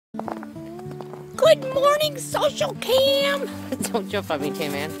Good morning, social cam. Don't jump on me,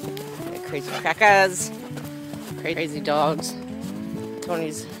 Tin-Man. Crazy crackers. Crazy dogs.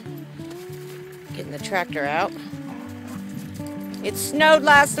 Tony's getting the tractor out. It snowed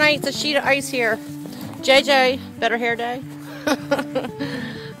last night. It's a sheet of ice here. JJ, better hair day.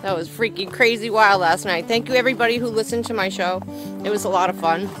 That was freaking crazy wild last night. Thank you everybody who listened to my show. It was a lot of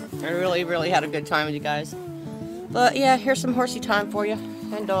fun. I really had a good time with you guys. But yeah, here's some horsey time for you.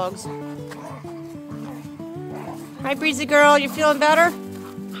 And dogs. Hi, Breezy girl. You feeling better?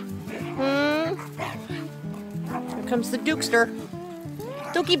 Here comes the Dukester.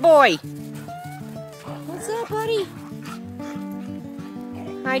 Dookie boy. What's up, buddy?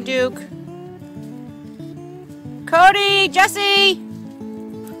 Hi, Duke. Cody, Jesse.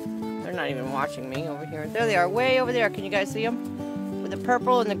 They're not even watching me over here. There they are, way over there. Can you guys see them? With the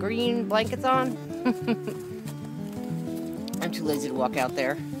purple and the green blankets on. I'm too lazy to walk out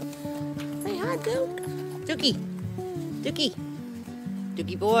there. Say hi, Duke. Dookie. Dookie.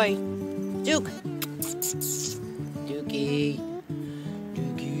 Dookie boy. Duke. Dookie.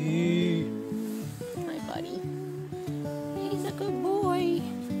 Dookie. Hi, buddy. He's a good boy.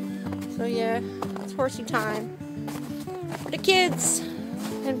 So yeah, it's horsey time. For the kids.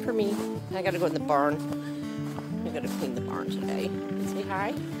 And for me. I gotta go in the barn. I gotta clean the barn today. Say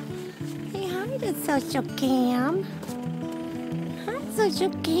hi. Say hi to Social Cam. Hi, Social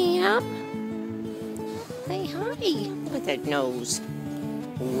Cam. Say hi. Look at that nose.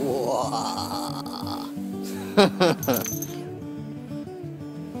 Whoa.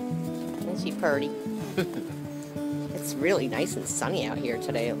 Isn't she pretty? It's really nice and sunny out here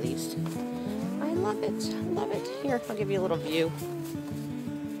today, at least. I love it. Love it. Here, I'll give you a little view.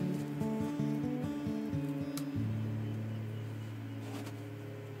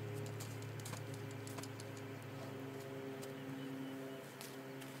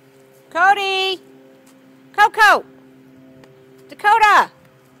 Cody! Coco! Dakota!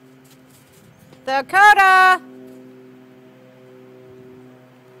 Dakota!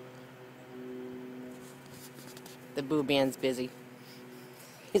 The boo man's busy.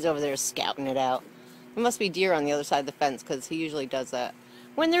 He's over there scouting it out. There must be deer on the other side of the fence because he usually does that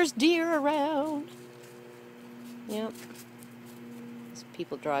when there's deer around. Yep. There's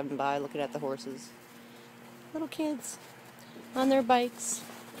people driving by looking at the horses. Little kids on their bikes.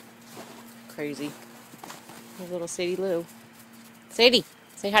 Crazy. There's little Sadie Lou. Sadie,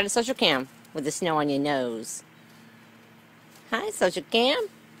 say hi to Social Cam with the snow on your nose. Hi, Social Cam.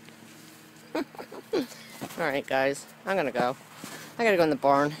 Alright, guys. I'm gonna go. I gotta go in the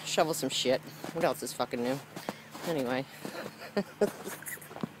barn, shovel some shit. What else is fucking new? Anyway.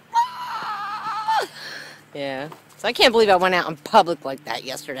 Yeah. So I can't believe I went out in public like that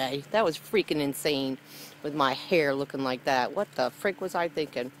yesterday. That was freaking insane with my hair looking like that. What the frick was I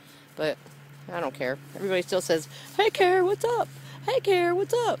thinking? But I don't care. Everybody still says, "Hey, Care, what's up? Hey, Care,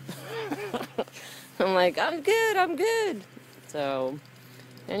 what's up?" I'm like, I'm good. So,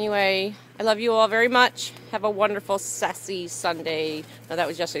 anyway, I love you all very much. Have a wonderful, sassy Sunday. No, that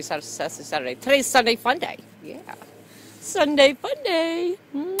was yesterday's sassy Saturday. Today's Sunday Fun Day. Yeah. Sunday Fun Day.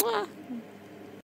 Mwah.